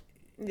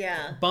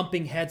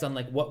bumping heads on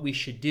like what we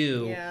should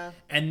do. Yeah.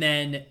 And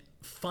then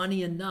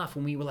funny enough,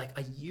 when we were like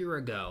a year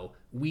ago,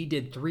 we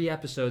did 3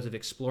 episodes of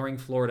Exploring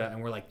Florida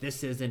and we're like,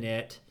 this isn't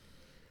it.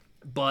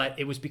 But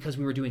it was because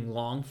we were doing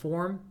long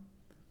form,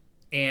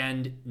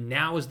 and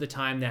now is the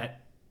time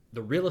that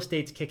the real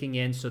estate's kicking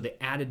in, so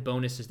the added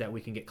bonus is that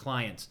we can get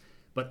clients,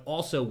 but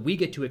also we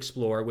get to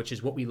explore, which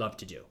is what we love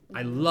to do.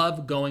 I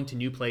love going to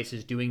new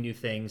places, doing new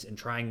things, and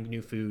trying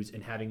new foods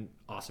and having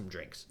awesome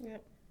drinks.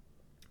 Yep.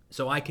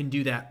 So I can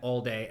do that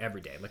all day,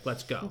 every day. Like,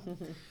 let's go.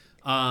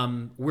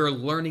 We're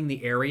learning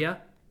the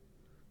area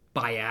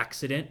by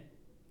accident.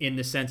 In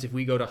the sense, if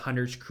we go to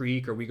Hunters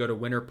Creek or we go to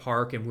Winter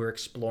Park and we're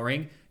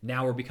exploring,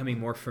 now we're becoming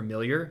more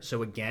familiar.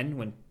 So again,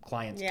 when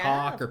clients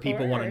talk or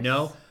people want to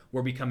know,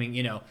 we're becoming,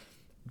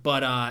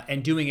 but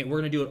and doing it, we're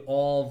going to do it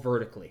all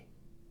vertically.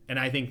 And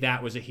I think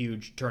that was a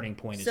huge turning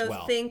point as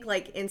well. So think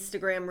like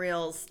Instagram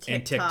Reels,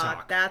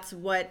 TikTok. That's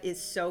what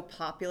is so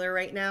popular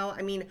right now.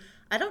 I mean,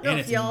 I don't know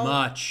if y'all...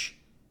 much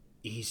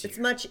easier. It's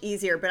much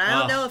easier, but I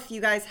don't know if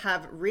you guys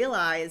have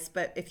realized,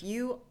 but if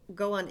you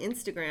go on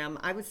Instagram,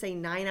 I would say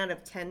 9 out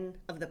of 10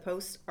 of the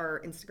posts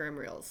are Instagram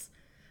Reels.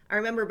 I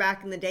remember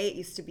back in the day, it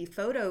used to be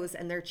photos,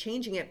 and they're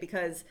changing it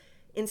because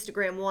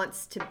Instagram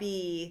wants to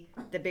be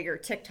the bigger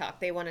TikTok.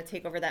 They want to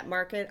take over that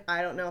market.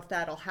 I don't know if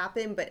that'll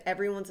happen, but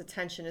everyone's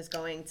attention is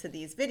going to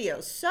these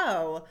videos.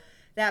 So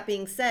that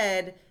being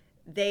said,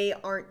 they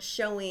aren't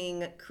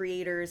showing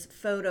creators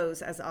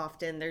photos as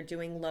often. They're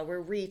doing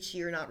lower reach.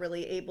 You're not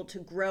really able to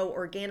grow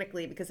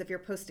organically, because if you're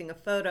posting a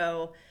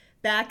photo,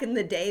 back in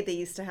the day, they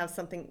used to have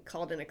something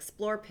called an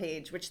explore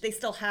page, which they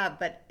still have,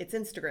 but it's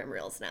Instagram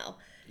Reels now.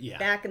 Yeah.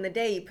 Back in the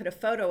day, you put a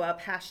photo up,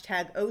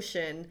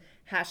 #ocean,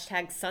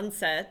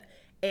 #sunset,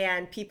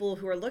 and people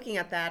who are looking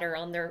at that are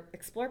on their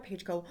explore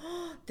page go,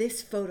 oh,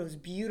 this photo's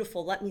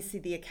beautiful. Let me see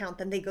the account.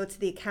 Then they go to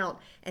the account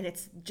and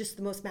it's just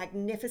the most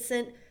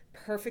magnificent,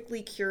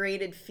 perfectly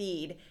curated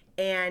feed.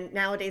 And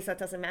nowadays that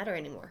doesn't matter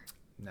anymore.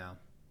 No.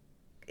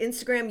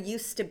 Instagram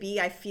used to be,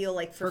 I feel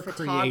like, for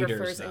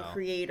photographers and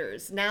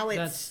creators. Now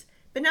it's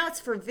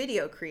for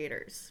video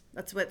creators.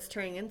 That's what it's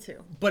turning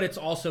into. But it's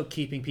also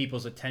keeping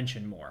people's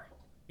attention more.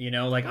 You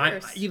know, like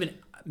even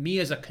me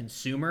as a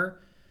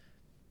consumer,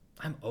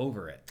 I'm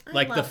over it. I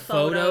like love the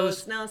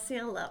photos. No, see,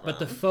 I love But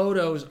them. the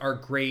photos are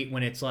great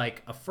when it's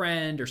like a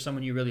friend or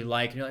someone you really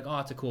like, and you're like, oh,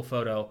 it's a cool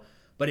photo.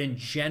 But in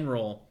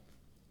general,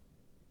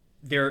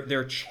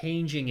 they're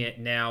changing it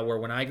now, where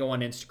when I go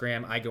on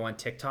Instagram, I go on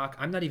TikTok,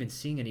 I'm not even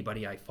seeing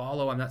anybody I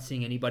follow. I'm not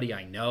seeing anybody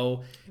I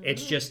know.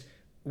 It's just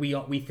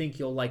we think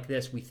you'll like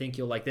this, we think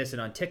you'll like this,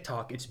 and on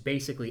TikTok, it's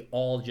basically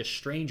all just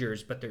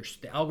strangers. But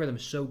the algorithm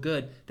is so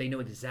good, they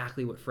know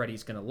exactly what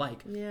Freddie's gonna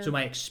like. Yeah. So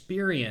my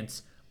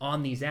experience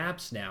on these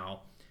apps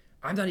now,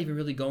 I'm not even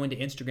really going to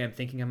Instagram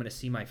thinking I'm going to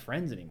see my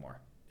friends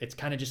anymore. It's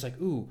kind of just like,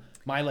 ooh,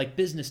 my like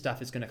business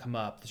stuff is going to come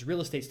up. This real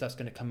estate stuff's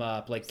going to come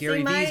up. Like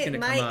Gary Vee's going to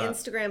come up. My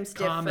Instagram's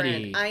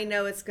comedy. different. I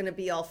know it's going to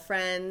be all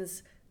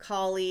friends,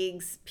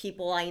 colleagues,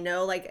 people I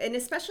know, like, and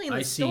especially in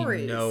the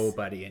stories. I see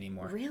nobody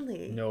anymore.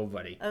 Really?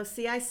 Nobody. Oh,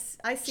 see, I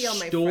see all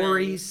my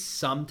stories friends.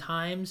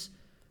 Sometimes,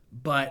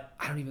 but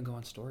I don't even go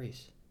on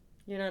stories.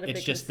 You're not a big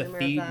It's just the consumer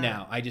feed of that.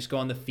 now. I just go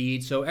on the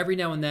feed. So every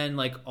now and then,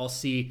 like, I'll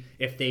see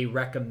if they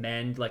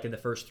recommend, like in the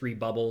first 3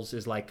 bubbles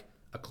is like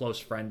a close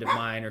friend of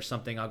mine or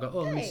something. I'll go,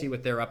 oh, let me see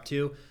what they're up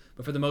to.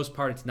 But for the most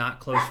part, it's not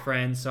close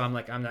friends. So I'm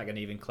like, I'm not going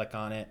to even click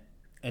on it.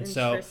 And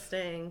so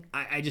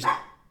I just,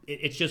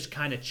 it's just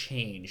kind of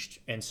changed.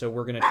 And so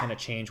we're going to kind of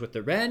change with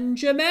the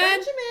Benjamin.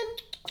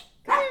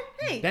 Come here.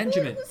 Hey.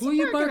 Benjamin. Who are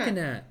you barking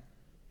at?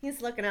 He's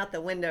looking out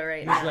the window right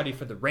He's now. ready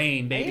for the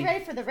rain, baby. Are you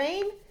ready for the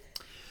rain?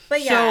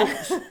 But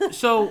yeah.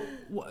 So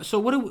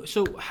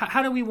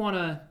how do we want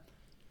to?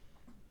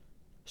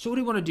 So what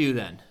do we want to do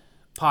then,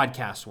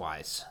 podcast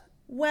wise?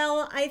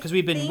 Well, because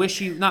we've been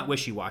not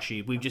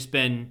wishy-washy. We've just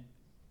been,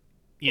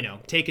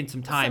 taking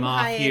some time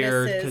off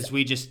here because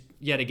we just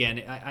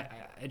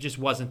it just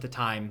wasn't the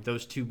time.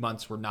 Those 2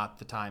 months were not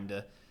the time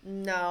to.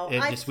 No,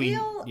 I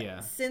feel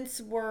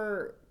since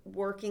we're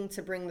working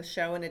to bring the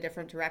show in a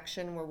different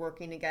direction, we're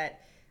working to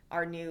get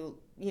our new,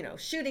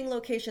 shooting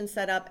location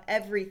set up,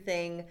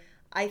 everything.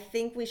 I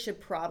think we should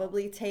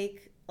probably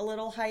take a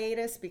little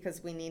hiatus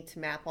because we need to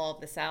map all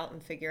of this out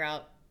and figure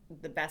out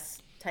the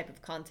best type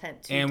of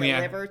content to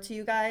deliver to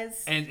you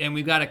guys. And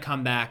we've got to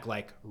come back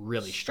like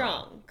really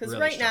strong. Because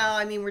really now,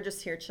 I mean, we're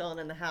just here chilling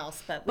in the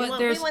house, but we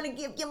want to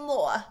give you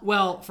more.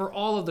 Well, for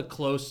all of the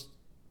close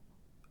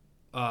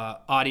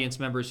audience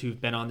members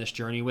who've been on this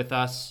journey with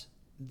us,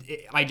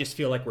 I just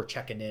feel like we're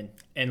checking in.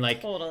 And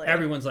like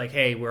everyone's like,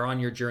 hey, we're on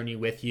your journey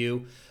with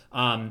you.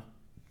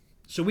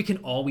 So we can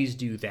always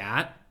do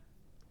that.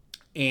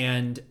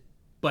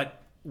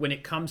 But when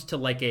it comes to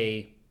like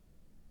a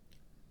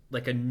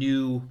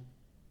new,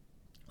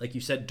 like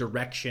you said,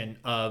 direction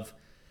of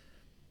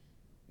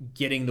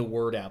getting the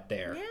word out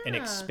there and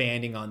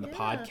expanding on the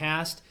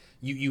podcast,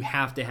 you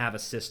have to have a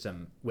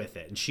system with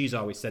it. And she's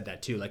always said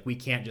that too. Like, we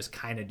can't just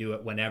kind of do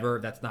it whenever.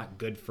 That's not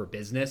good for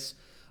business.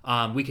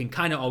 We can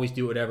kind of always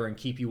do whatever and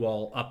keep you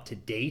all up to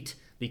date,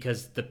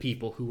 because the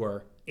people who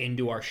are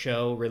into our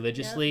show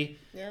religiously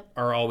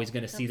are always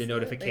going to see the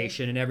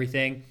notification and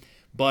everything.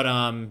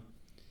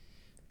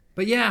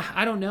 But yeah,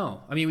 I don't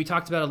know. I mean, we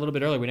talked about it a little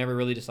bit earlier. We never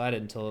really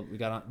decided until we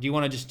got on. Do you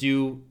want to just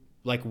do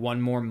like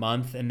one more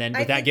month, and then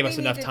would that give us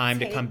enough time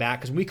to come back?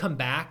 Because when we come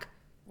back,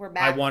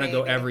 I want to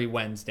go every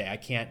Wednesday. I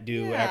can't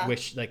do. I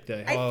wish I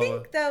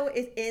think though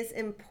it is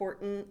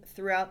important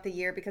throughout the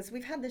year, because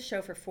we've had this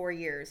show for 4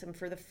 years, and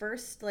for the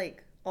first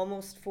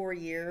almost 4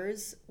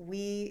 years,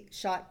 we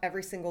shot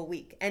every single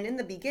week. And in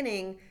the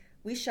beginning,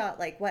 we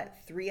shot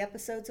 3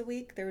 episodes a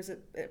week. There was a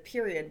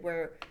period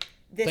where.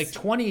 Like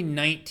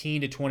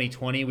 2019 to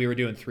 2020, we were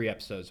doing 3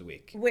 episodes a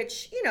week.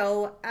 Which,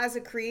 as a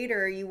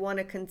creator, you want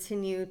to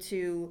continue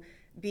to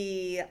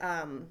be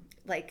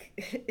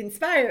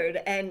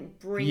inspired and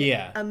bring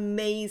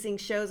amazing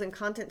shows and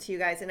content to you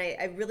guys. And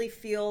I really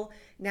feel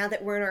now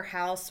that we're in our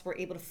house, we're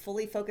able to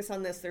fully focus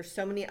on this. There's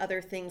so many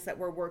other things that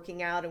we're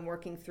working out and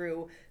working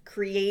through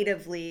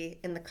creatively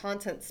in the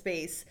content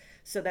space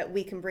so that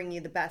we can bring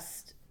you the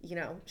best,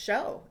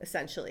 show,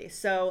 essentially.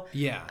 So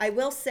I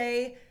will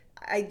say,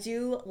 I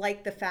do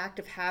like the fact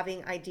of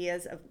having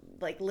ideas of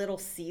little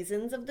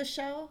seasons of the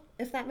show,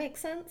 if that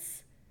makes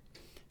sense.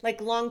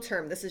 like long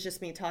term, this is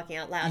just me talking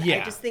out loud.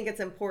 Yeah. I just think it's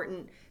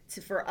important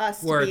for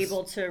us Where to be it's-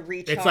 able to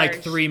recharge. It's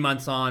like 3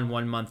 months on,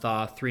 1 month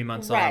off, 3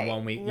 months on,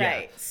 1 week.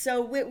 Right. Yeah.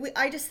 So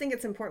I just think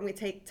it's important we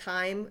take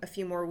time, a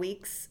few more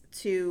weeks,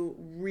 to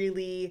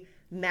really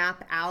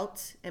map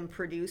out and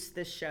produce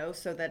this show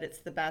so that it's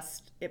the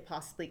best it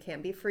possibly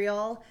can be for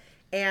y'all.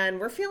 And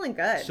we're feeling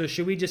good. So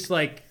should we just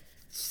like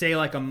say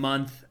like a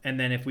month, and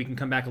then if we can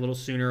come back a little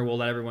sooner, we'll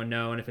let everyone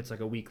know, and if it's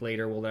like a week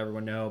later, we'll let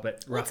everyone know.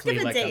 But roughly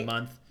like a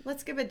month.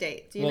 Let's give a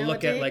date. Do you We'll know look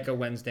a date? at like a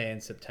Wednesday in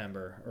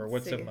September, or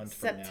what's a month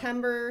from now?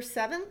 September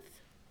 7th?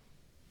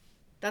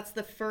 That's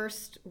the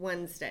first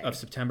Wednesday. Of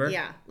September?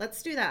 Yeah,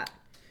 let's do that.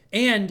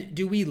 And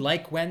do we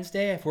like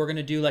Wednesday? If we're going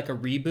to do like a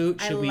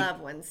reboot, I should we?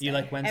 love Wednesday. You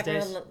like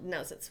Wednesdays? Everyone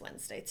knows it's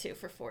Wednesday too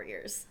for 4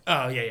 years.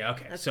 Oh, yeah,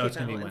 okay. Let's So keep it's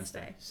going to it be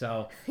Wednesday. Wednesday.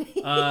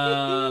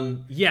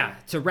 So, yeah,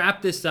 to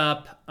wrap this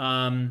up,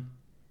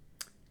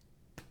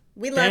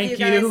 We love you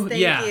guys.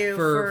 Thank you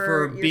for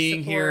your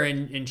being here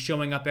support. and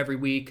showing up every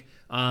week.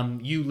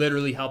 You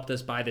literally helped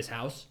us buy this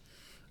house.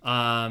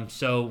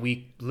 So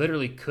we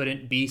literally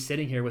couldn't be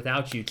sitting here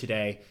without you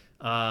today.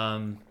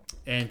 And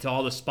to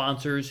all the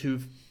sponsors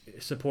who've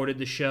supported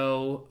the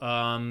show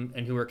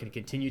and who are going to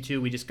continue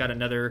to, we just got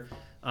another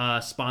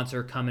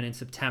sponsor coming in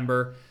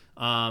September,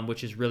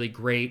 which is really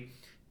great.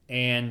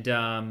 And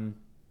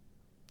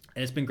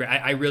it's been great.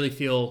 I really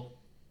feel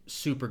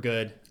super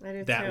good I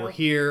do that too. we're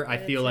here. I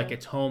do feel like too.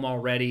 it's home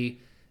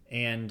already.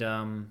 And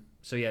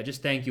so yeah,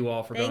 just thank you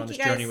all for going on Thank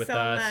this you journey guys with so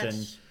us. much.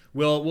 And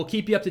we'll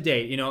keep you up to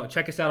date. You know,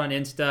 check us out on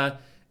Insta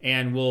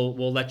and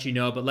we'll let you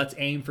know. But let's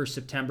aim for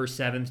September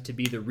 7th to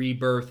be the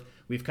rebirth.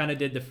 We've kind of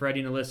did the Freddie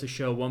and Alyssa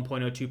show 1.0,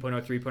 2.0,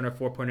 3.0,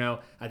 4.0.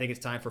 I think it's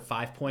time for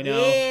 5.0.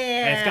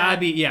 And it's got to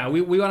be,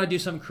 we want to do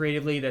something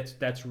creatively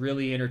that's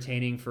really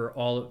entertaining for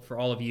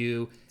all of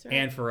you right.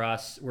 and for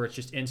us, where it's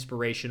just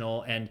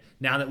inspirational. And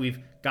now that we've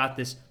got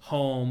this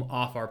home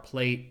off our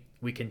plate,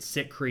 we can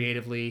sit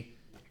creatively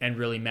and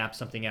really map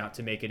something out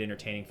to make it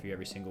entertaining for you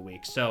every single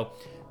week. So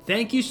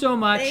thank you so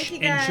much. Thank you,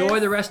 guys. Enjoy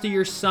the rest of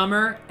your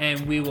summer, and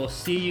we will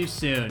see you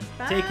soon.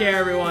 Bye. Take care,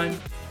 everyone.